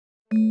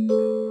So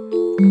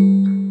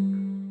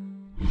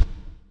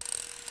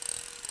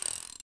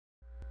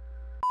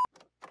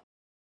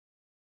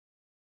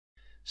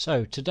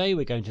today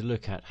we're going to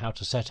look at how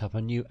to set up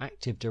a new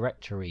Active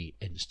Directory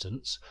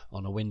instance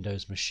on a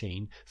Windows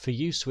machine for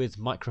use with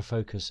Micro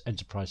Focus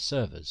Enterprise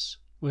servers.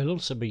 We'll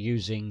also be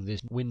using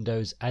this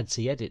Windows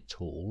ADSI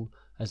tool,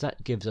 as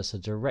that gives us a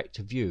direct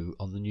view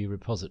on the new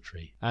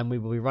repository, and we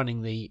will be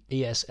running the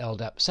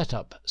ES-LDAP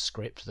setup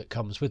script that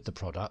comes with the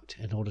product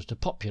in order to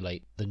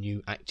populate the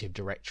new Active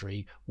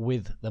Directory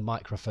with the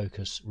Micro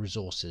Focus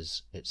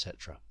resources,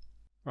 etc.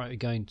 Right, we're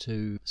going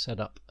to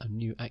set up a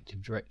new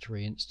Active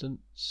Directory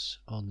instance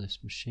on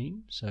this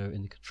machine. So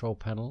in the control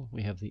panel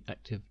we have the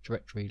Active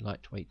Directory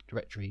Lightweight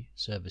Directory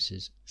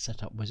Services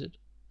Setup Wizard,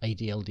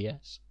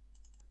 ADLDS.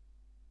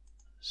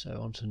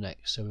 So on to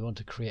next. So we want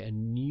to create a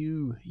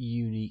new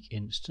unique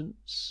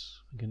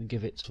instance. I'm going to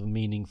give it a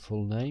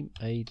meaningful name,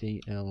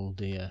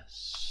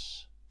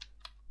 ADLDS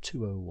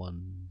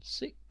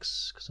 2016,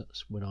 because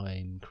that's when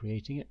I'm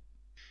creating it.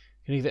 I'm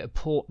going to give it a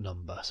port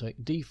number, so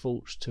it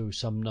defaults to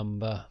some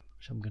number,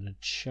 which I'm going to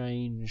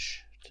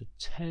change to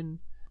 10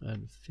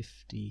 and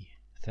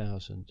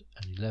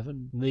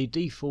 50,011. The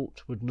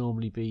default would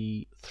normally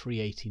be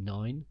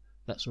 389.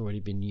 That's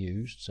already been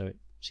used, so it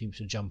seems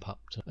to jump up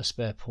to a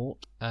spare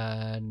port.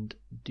 And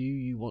do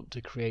you want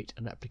to create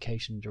an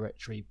application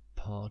directory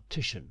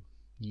partition?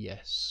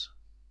 Yes.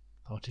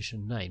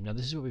 Partition name. Now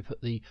this is where we put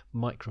the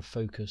Micro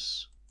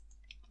Focus,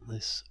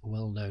 this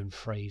well-known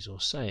phrase or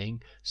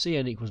saying,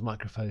 cn equals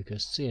Micro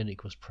Focus, cn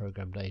equals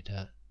program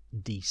data,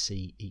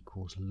 DC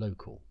equals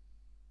local.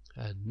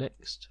 And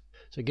next.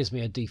 So it gives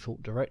me a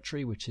default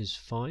directory, which is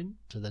fine.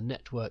 So the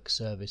network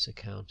service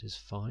account is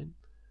fine.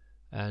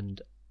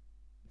 And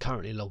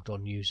currently logged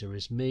on user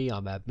is me.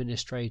 I'm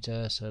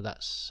administrator, so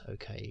that's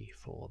okay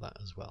for that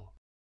as well.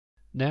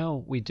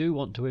 Now we do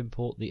want to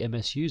import the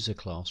MS user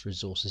class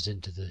resources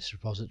into this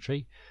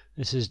repository.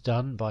 This is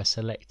done by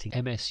selecting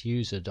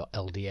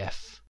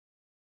msuser.ldf.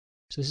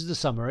 So this is the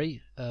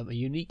summary. A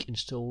unique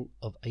install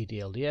of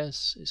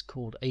ADLDS is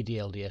called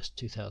ADLDS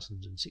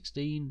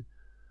 2016.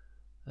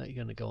 You're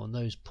going to go on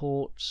those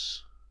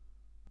ports.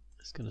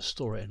 It's going to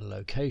store it in a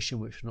location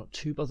which we're not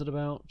too bothered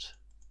about.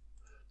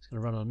 It's going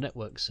to run on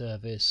network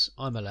service.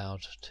 I'm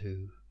allowed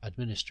to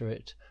administer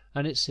it,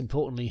 and it's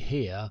importantly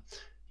here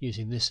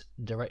using this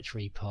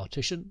directory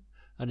partition,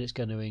 and it's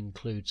going to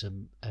include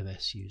some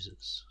MS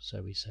users.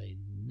 So we say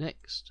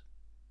next.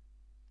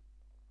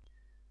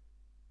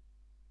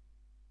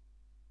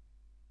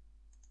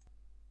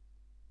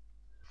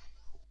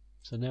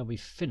 So now we've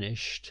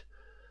finished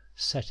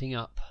setting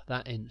up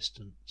that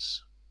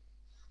instance.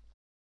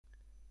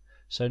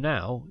 So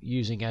now,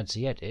 using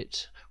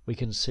ADSI, we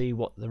can see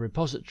what the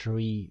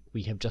repository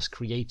we have just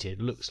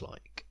created looks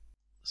like.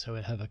 So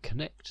we have a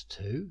connect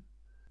to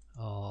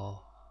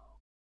our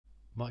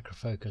Micro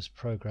Focus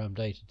Program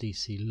Data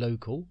DC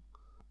local.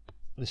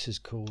 This is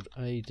called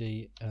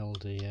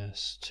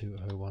ADLDS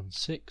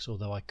 2016,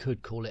 although I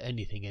could call it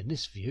anything in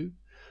this view,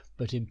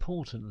 but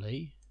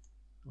importantly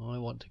I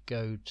want to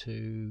go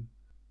to,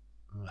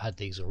 I had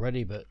these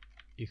already, but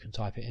you can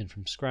type it in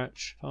from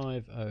scratch,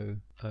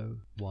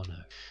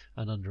 50010,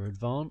 and under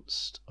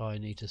advanced I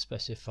need to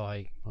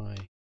specify my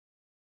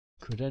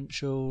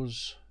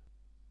credentials.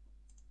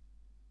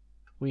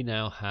 We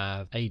now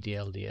have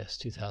ADLDS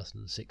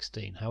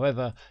 2016.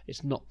 However,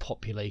 it's not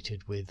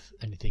populated with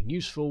anything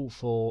useful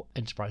for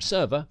Enterprise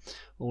Server.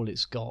 All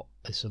it's got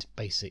is some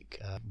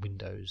basic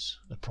Windows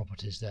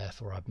properties there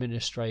for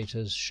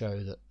administrators,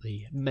 show that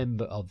the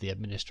member of the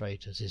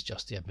administrators is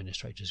just the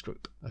administrators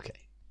group.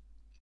 Okay,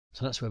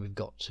 so that's where we've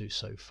got to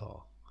so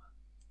far.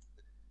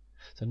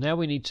 So now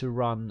we need to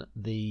run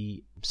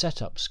the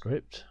setup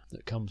script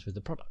that comes with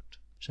the product.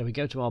 So we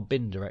go to our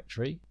bin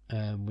directory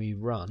and we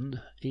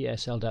run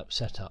ES-LDAP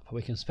setup.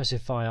 We can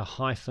specify a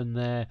hyphen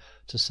there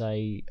to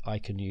say I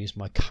can use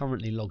my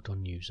currently logged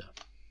on user.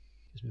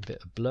 Gives me a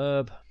bit of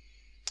blurb.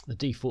 The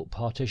default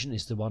partition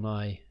is the one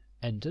I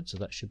entered, so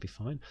that should be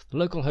fine. The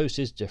local host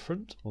is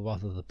different, or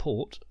rather the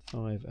port,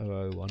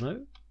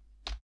 50010.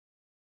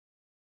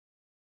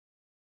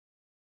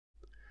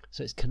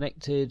 So it's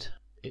connected.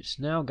 It's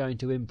now going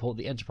to import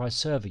the enterprise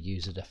server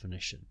user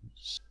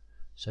definitions.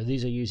 So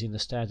these are using the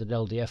standard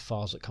LDF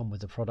files that come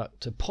with the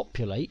product to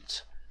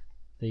populate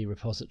the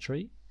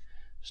repository.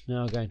 It's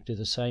now going to do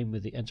the same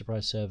with the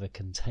enterprise server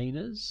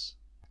containers.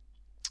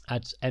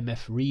 Adds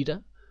MF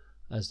reader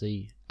as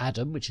the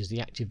Adam, which is the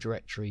Active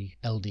Directory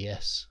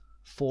LDS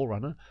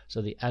forerunner.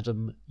 So the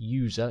Adam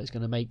user is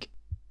going to make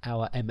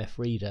our MF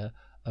reader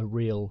a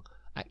real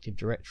Active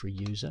Directory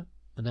user.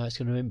 And now it's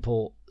going to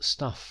import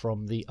stuff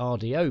from the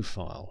RDO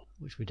file,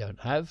 which we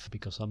don't have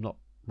because I'm not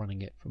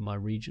running it from my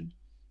region.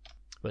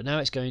 But now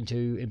it's going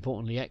to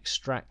importantly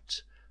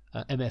extract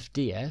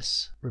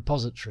MFDS,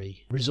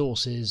 repository,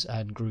 resources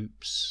and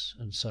groups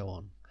and so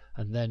on.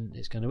 And then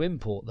it's going to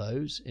import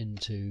those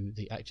into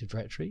the Active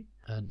Directory,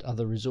 and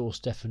other resource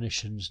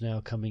definitions now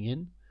coming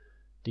in.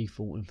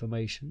 Default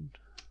information.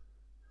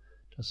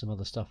 Does some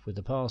other stuff with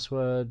the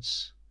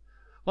passwords.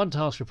 one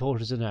task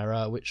reported an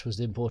error, which was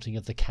the importing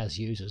of the CAS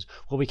users.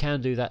 Well, we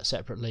can do that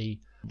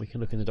separately. We can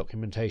look in the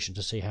documentation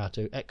to see how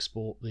to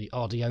export the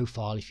RDO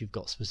file if you've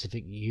got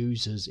specific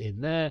users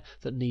in there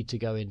that need to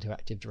go into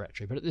Active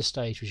Directory. But at this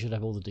stage, we should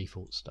have all the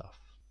default stuff.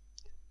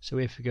 So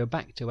if we go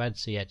back to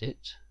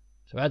ADC-Edit,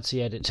 so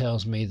ADC-Edit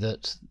tells me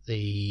that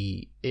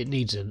it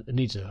needs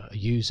a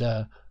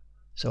user.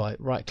 So I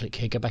right click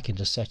here, go back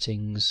into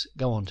settings,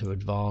 go on to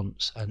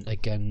advanced, and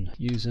again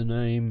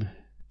username,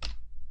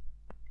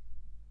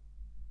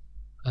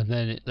 and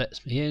then it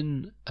lets me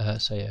in,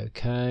 say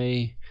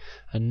OK,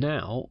 and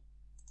now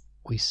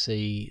we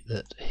see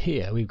that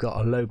here we've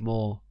got a load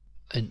more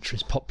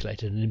entries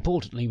populated, and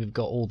importantly we've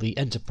got all the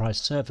enterprise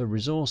server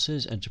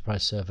resources,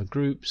 enterprise server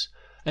groups,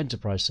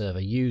 enterprise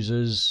server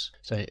users.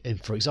 So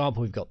for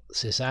example, we've got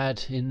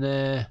sysadmin in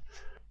there,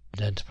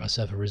 and enterprise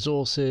server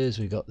resources,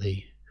 we've got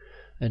the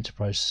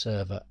enterprise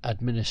server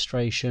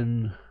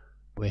administration.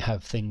 We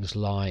have things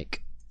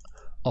like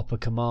opera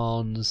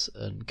commands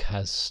and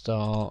CAS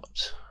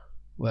start,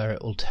 where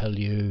it will tell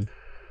you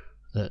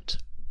that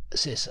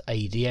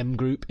sysadm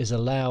group is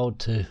allowed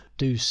to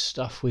do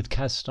stuff with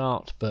CAS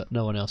start, but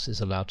no one else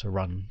is allowed to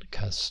run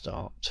CAS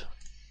start.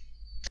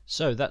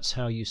 So that's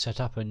how you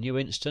set up a new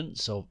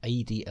instance of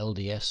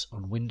AD/LDS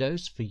on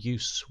Windows for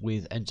use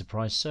with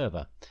Enterprise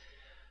Server.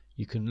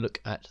 You can look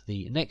at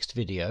the next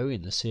video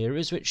in the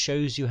series, which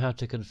shows you how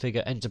to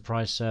configure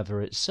Enterprise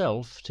Server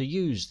itself to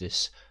use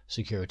this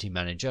security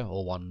manager,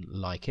 or one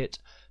like it,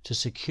 to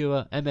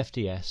secure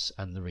MFDS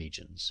and the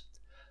regions.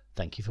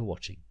 Thank you for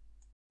watching.